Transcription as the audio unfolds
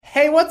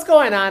Hey, what's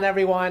going on,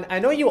 everyone? I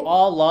know you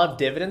all love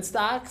dividend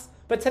stocks,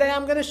 but today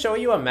I'm going to show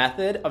you a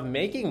method of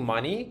making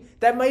money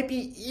that might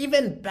be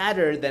even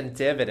better than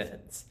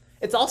dividends.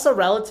 It's also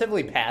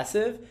relatively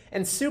passive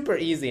and super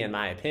easy in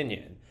my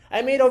opinion.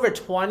 I made over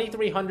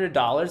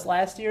 $2,300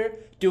 last year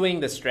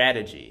doing the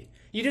strategy.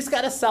 You just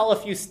got to sell a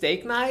few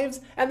steak knives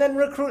and then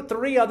recruit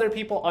 3 other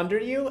people under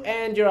you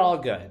and you're all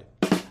good.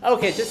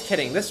 Okay, just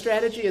kidding. This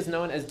strategy is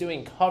known as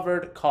doing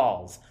covered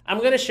calls. I'm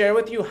going to share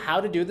with you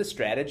how to do the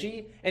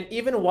strategy and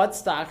even what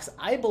stocks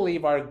I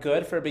believe are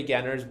good for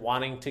beginners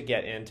wanting to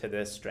get into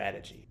this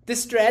strategy.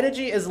 This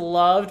strategy is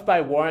loved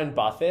by Warren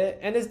Buffett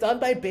and is done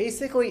by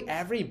basically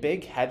every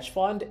big hedge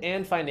fund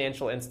and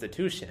financial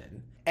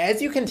institution.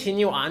 As you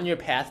continue on your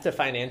path to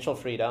financial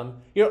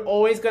freedom, you're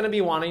always going to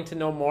be wanting to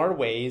know more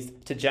ways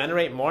to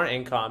generate more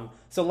income,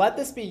 so let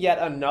this be yet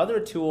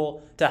another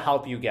tool to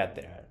help you get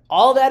there.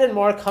 All that and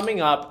more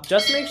coming up.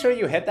 Just make sure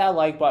you hit that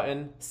like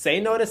button, say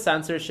no to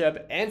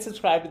censorship, and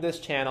subscribe to this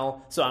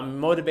channel so I'm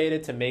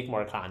motivated to make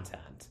more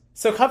content.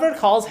 So covered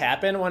calls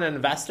happen when an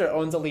investor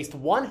owns at least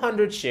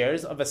 100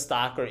 shares of a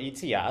stock or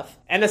ETF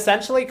and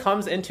essentially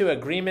comes into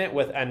agreement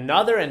with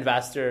another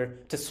investor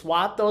to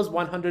swap those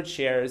 100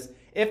 shares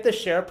if the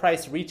share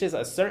price reaches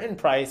a certain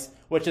price,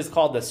 which is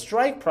called the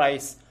strike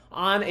price,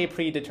 on a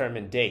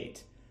predetermined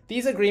date.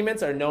 These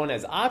agreements are known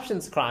as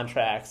options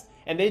contracts,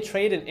 and they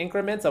trade in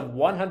increments of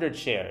 100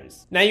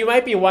 shares. Now you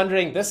might be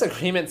wondering, this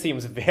agreement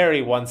seems very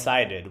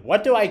one-sided.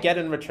 What do I get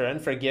in return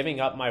for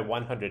giving up my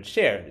 100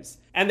 shares?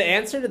 And the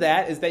answer to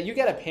that is that you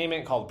get a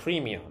payment called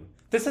premium.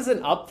 This is an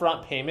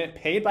upfront payment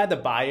paid by the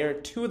buyer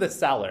to the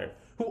seller,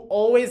 who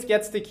always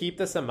gets to keep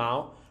this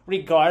amount,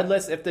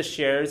 regardless if the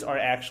shares are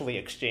actually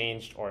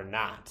exchanged or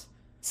not.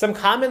 Some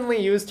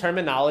commonly used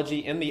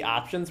terminology in the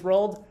options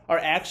world are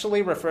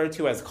actually referred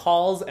to as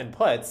calls and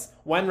puts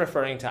when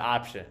referring to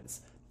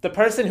options. The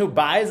person who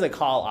buys a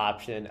call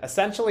option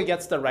essentially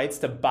gets the rights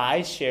to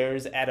buy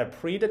shares at a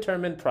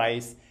predetermined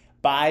price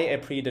by a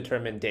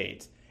predetermined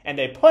date. And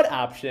a put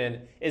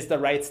option is the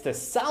rights to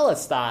sell a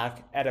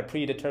stock at a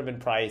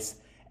predetermined price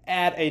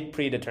at a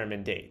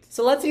predetermined date.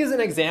 So let's use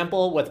an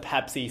example with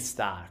Pepsi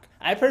stock.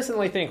 I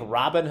personally think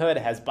Robinhood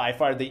has by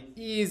far the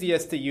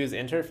easiest to use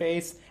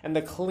interface and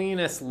the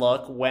cleanest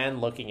look when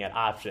looking at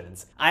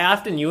options. I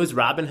often use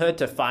Robinhood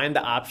to find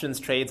the options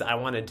trades I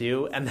want to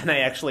do, and then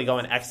I actually go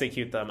and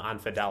execute them on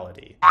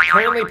Fidelity.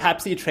 Currently,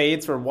 Pepsi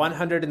trades for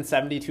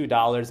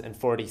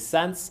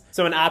 $172.40.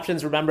 So in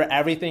options, remember,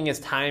 everything is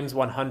times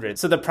 100.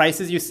 So the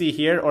prices you see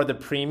here, or the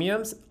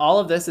premiums, all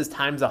of this is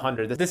times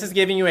 100. This is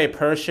giving you a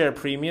per share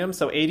premium.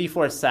 So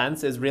 84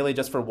 cents is really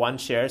just for one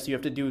share. So you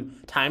have to do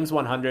times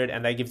 100,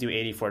 and that gives you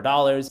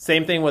 $84.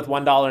 Same thing with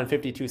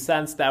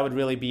 $1.52, that would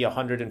really be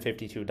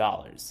 $152.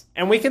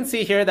 And we can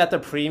see here that the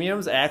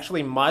premiums are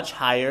actually much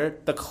higher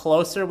the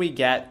closer we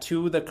get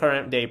to the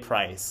current day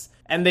price.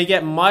 And they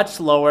get much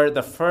lower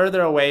the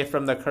further away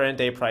from the current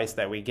day price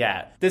that we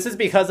get. This is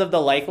because of the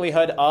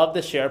likelihood of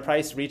the share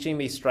price reaching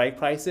these strike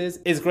prices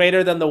is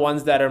greater than the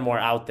ones that are more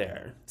out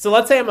there. So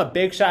let's say I'm a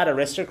big shot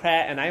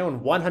aristocrat and I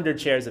own 100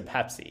 shares of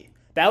Pepsi.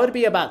 That would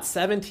be about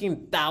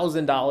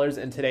 $17,000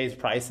 in today's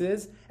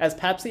prices, as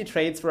Pepsi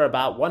trades for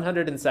about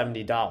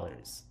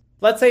 $170.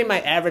 Let's say my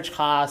average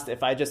cost,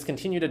 if I just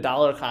continue to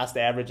dollar cost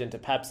average into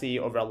Pepsi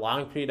over a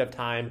long period of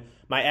time,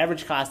 my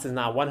average cost is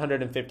now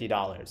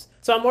 $150.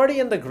 So I'm already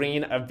in the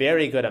green a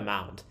very good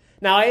amount.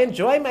 Now, I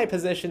enjoy my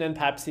position in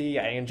Pepsi,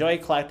 I enjoy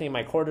collecting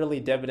my quarterly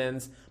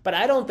dividends, but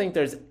I don't think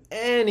there's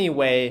any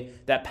way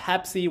that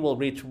Pepsi will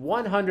reach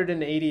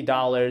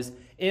 $180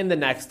 in the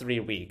next 3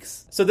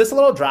 weeks. So this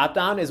little drop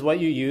down is what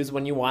you use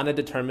when you want to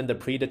determine the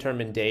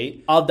predetermined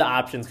date of the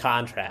options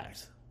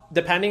contract.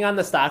 Depending on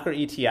the stock or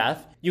ETF,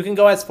 you can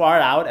go as far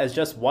out as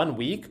just 1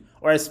 week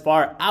or as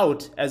far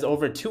out as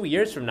over 2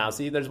 years from now.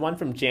 See, there's one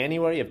from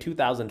January of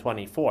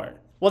 2024.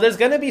 Well, there's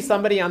going to be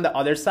somebody on the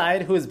other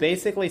side who is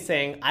basically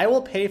saying, I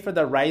will pay for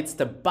the rights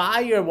to buy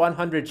your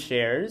 100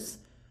 shares,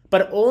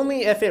 but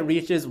only if it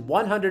reaches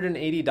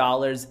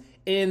 $180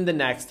 in the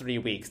next 3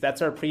 weeks.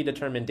 That's our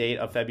predetermined date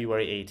of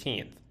February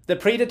 18th. The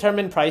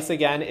predetermined price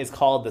again is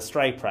called the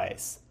strike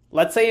price.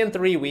 Let's say in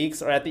 3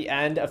 weeks or at the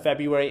end of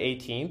February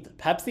 18th,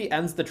 Pepsi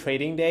ends the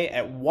trading day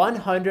at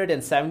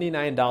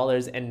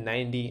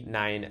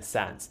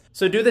 $179.99.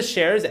 So do the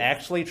shares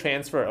actually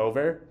transfer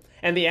over?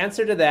 And the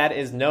answer to that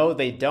is no,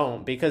 they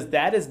don't, because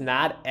that is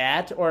not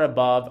at or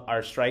above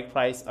our strike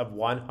price of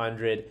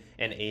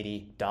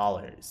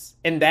 $180.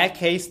 In that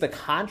case, the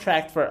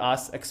contract for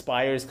us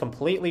expires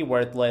completely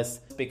worthless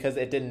because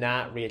it did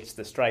not reach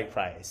the strike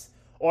price,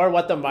 or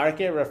what the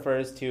market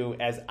refers to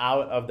as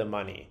out of the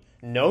money.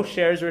 No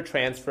shares were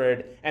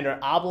transferred, and our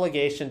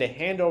obligation to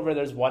hand over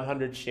those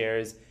 100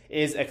 shares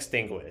is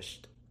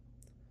extinguished.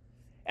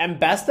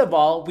 And best of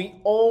all, we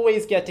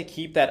always get to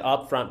keep that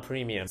upfront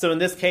premium. So in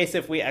this case,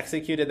 if we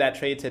executed that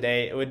trade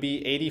today, it would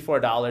be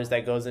 $84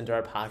 that goes into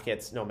our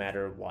pockets no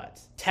matter what.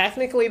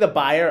 Technically, the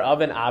buyer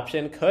of an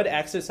option could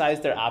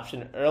exercise their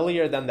option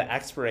earlier than the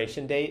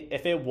expiration date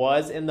if it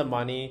was in the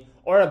money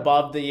or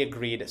above the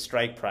agreed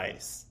strike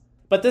price.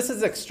 But this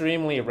is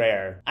extremely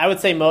rare. I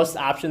would say most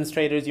options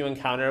traders you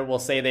encounter will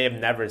say they have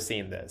never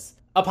seen this.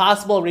 A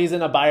possible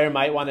reason a buyer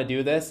might want to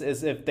do this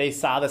is if they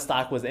saw the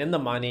stock was in the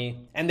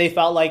money and they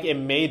felt like it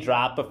may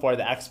drop before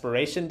the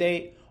expiration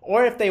date,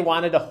 or if they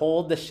wanted to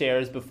hold the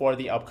shares before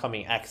the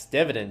upcoming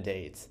ex-dividend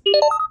date.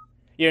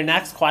 Your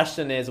next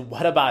question is,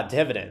 what about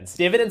dividends?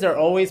 Dividends are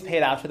always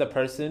paid out to the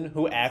person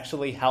who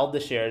actually held the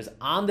shares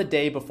on the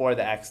day before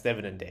the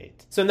ex-dividend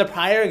date. So in the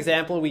prior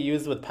example we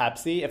used with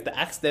Pepsi, if the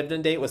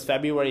ex-dividend date was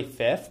February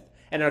 5th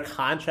and our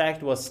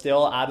contract was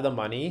still out of the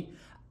money,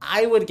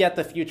 I would get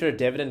the future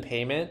dividend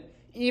payment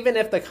even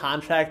if the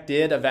contract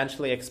did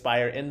eventually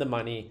expire in the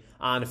money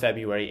on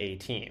February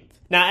 18th.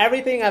 Now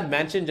everything I've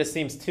mentioned just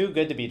seems too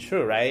good to be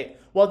true, right?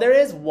 Well, there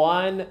is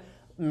one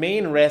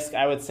main risk,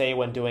 I would say,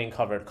 when doing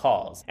covered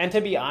calls. And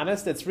to be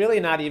honest, it's really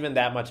not even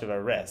that much of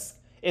a risk.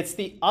 It's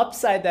the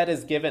upside that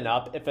is given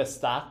up if a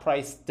stock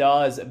price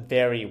does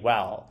very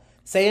well.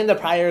 Say in the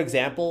prior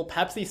example,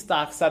 Pepsi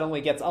stock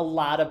suddenly gets a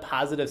lot of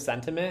positive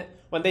sentiment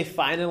when they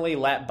finally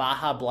let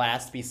Baja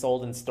Blast be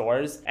sold in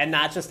stores and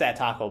not just at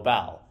Taco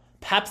Bell.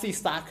 Pepsi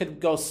stock could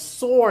go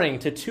soaring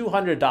to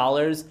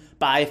 $200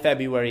 by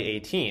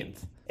February 18th.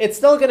 It's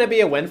still going to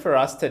be a win for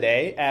us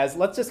today, as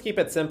let's just keep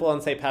it simple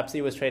and say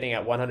Pepsi was trading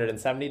at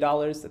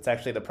 $170. That's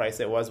actually the price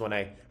it was when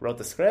I wrote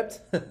the script.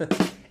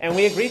 And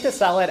we agreed to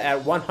sell it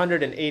at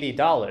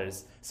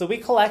 $180. So we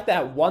collect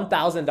that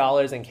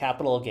 $1,000 in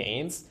capital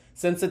gains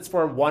since it's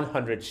for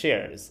 100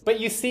 shares.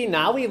 But you see,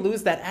 now we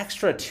lose that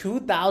extra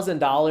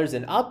 $2,000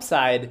 in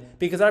upside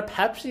because our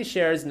Pepsi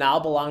shares now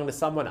belong to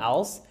someone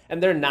else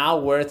and they're now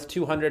worth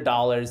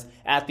 $200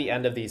 at the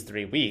end of these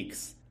 3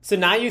 weeks. So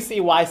now you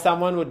see why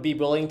someone would be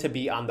willing to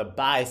be on the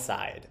buy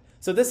side.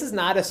 So this is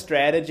not a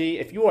strategy.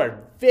 If you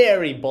are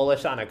very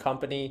bullish on a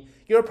company,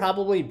 you're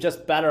probably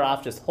just better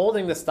off just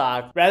holding the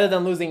stock rather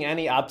than losing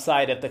any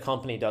upside if the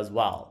company does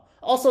well.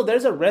 Also,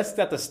 there's a risk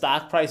that the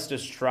stock price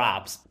just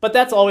drops, but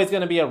that's always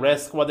going to be a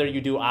risk whether you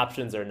do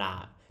options or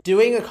not.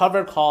 Doing a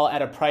covered call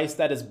at a price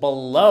that is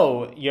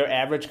below your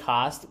average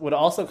cost would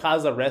also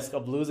cause a risk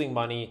of losing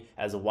money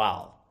as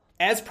well.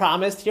 As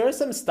promised, here are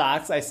some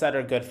stocks I said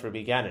are good for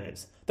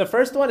beginners. The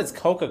first one is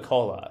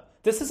Coca-Cola.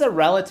 This is a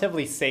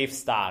relatively safe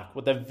stock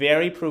with a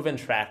very proven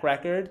track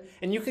record,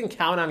 and you can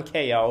count on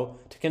KO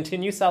to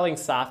continue selling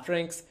soft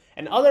drinks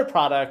and other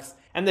products,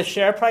 and the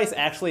share price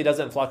actually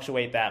doesn't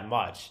fluctuate that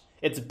much.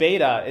 Its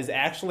beta is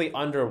actually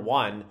under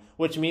 1,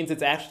 which means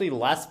it's actually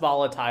less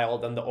volatile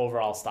than the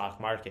overall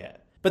stock market.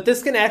 But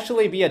this can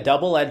actually be a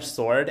double-edged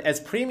sword, as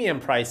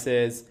premium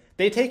prices,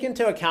 they take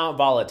into account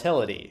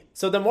volatility.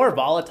 So the more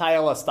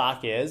volatile a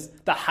stock is,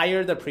 the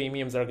higher the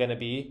premiums are going to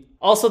be.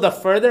 Also, the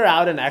further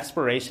out an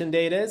expiration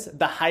date is,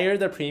 the higher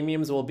the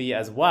premiums will be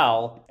as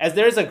well, as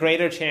there's a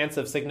greater chance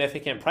of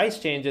significant price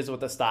changes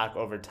with the stock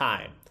over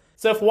time.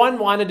 So if one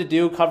wanted to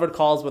do covered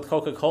calls with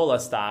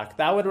Coca-Cola stock,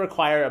 that would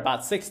require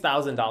about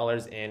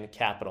 $6,000 in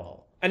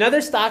capital.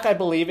 Another stock I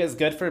believe is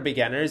good for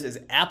beginners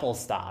is Apple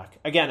stock.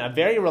 Again, a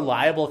very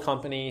reliable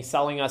company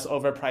selling us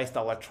overpriced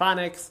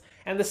electronics,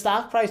 and the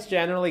stock price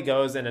generally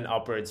goes in an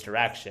upwards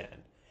direction.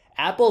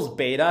 Apple's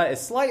beta is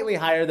slightly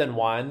higher than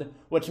 1,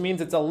 which means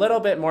it's a little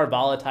bit more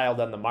volatile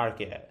than the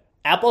market.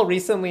 Apple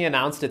recently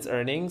announced its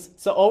earnings,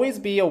 so always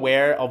be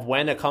aware of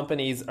when a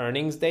company's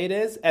earnings date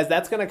is, as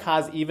that's going to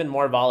cause even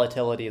more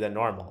volatility than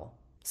normal.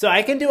 So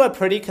I can do a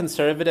pretty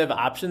conservative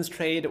options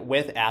trade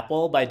with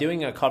Apple by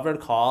doing a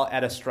covered call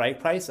at a strike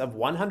price of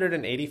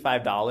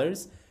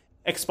 $185,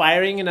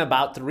 expiring in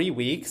about 3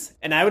 weeks,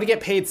 and I would get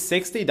paid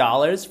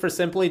 $60 for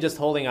simply just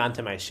holding on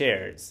to my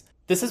shares.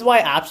 This is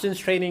why options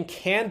trading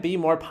can be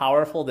more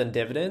powerful than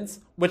dividends,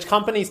 which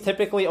companies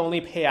typically only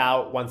pay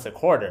out once a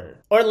quarter.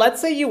 Or let's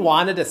say you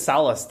wanted to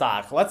sell a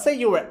stock. Let's say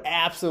you were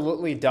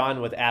absolutely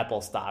done with Apple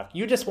stock.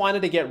 You just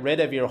wanted to get rid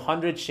of your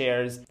 100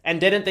 shares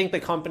and didn't think the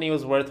company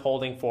was worth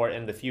holding for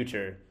in the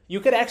future. You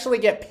could actually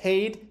get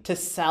paid to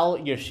sell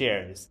your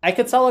shares. I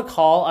could sell a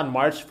call on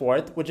March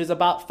 4th, which is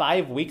about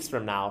 5 weeks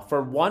from now,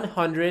 for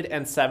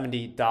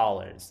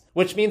 $170,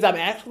 which means I'm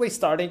actually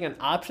starting an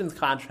options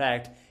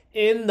contract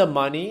in the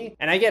money,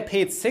 and I get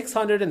paid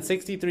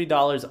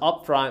 $663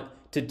 upfront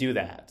to do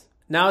that.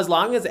 Now, as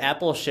long as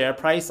Apple's share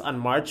price on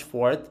March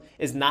 4th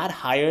is not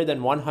higher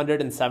than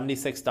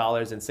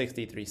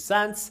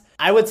 $176.63,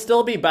 I would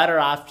still be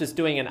better off just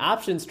doing an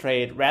options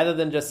trade rather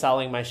than just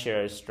selling my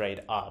shares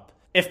straight up.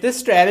 If this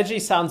strategy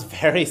sounds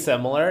very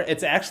similar,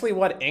 it's actually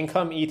what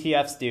income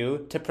ETFs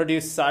do to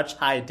produce such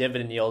high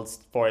dividend yields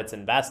for its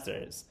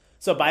investors.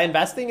 So by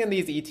investing in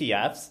these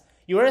ETFs,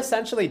 you are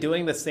essentially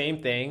doing the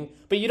same thing,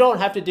 but you don't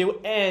have to do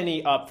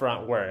any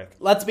upfront work.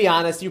 Let's be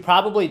honest, you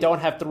probably don't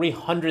have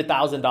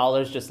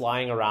 $300,000 just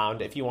lying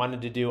around if you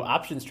wanted to do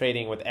options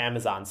trading with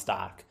Amazon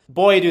stock.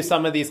 Boy, do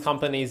some of these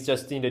companies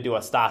just need to do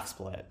a stock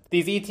split.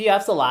 These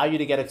ETFs allow you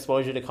to get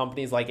exposure to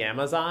companies like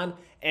Amazon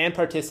and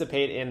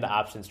participate in the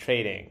options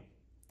trading.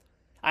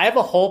 I have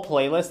a whole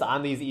playlist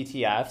on these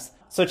ETFs,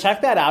 so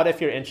check that out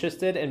if you're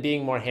interested in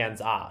being more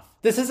hands-off.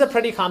 This is a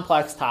pretty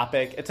complex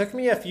topic. It took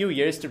me a few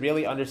years to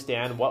really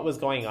understand what was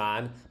going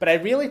on, but I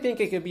really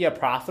think it could be a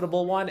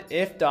profitable one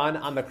if done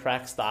on the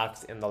correct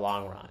stocks in the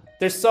long run.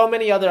 There's so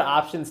many other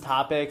options,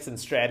 topics, and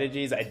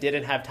strategies I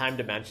didn't have time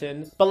to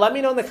mention, but let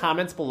me know in the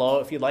comments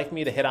below if you'd like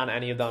me to hit on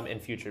any of them in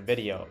future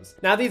videos.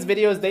 Now these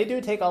videos, they do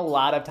take a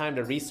lot of time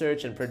to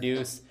research and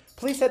produce.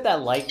 Please hit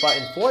that like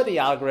button for the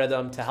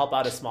algorithm to help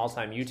out a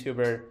small-time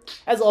YouTuber.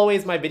 As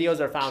always, my videos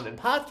are found in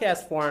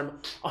podcast form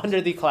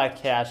under the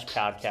Collect Cash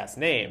podcast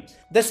name.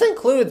 This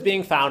includes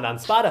being found on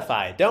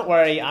Spotify. Don't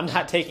worry, I'm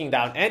not taking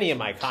down any of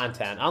my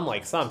content,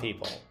 unlike some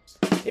people.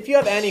 If you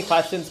have any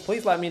questions,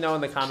 please let me know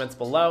in the comments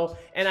below,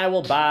 and I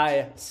will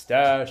buy,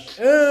 stash,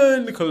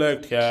 and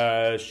collect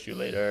cash. See you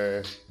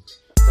later.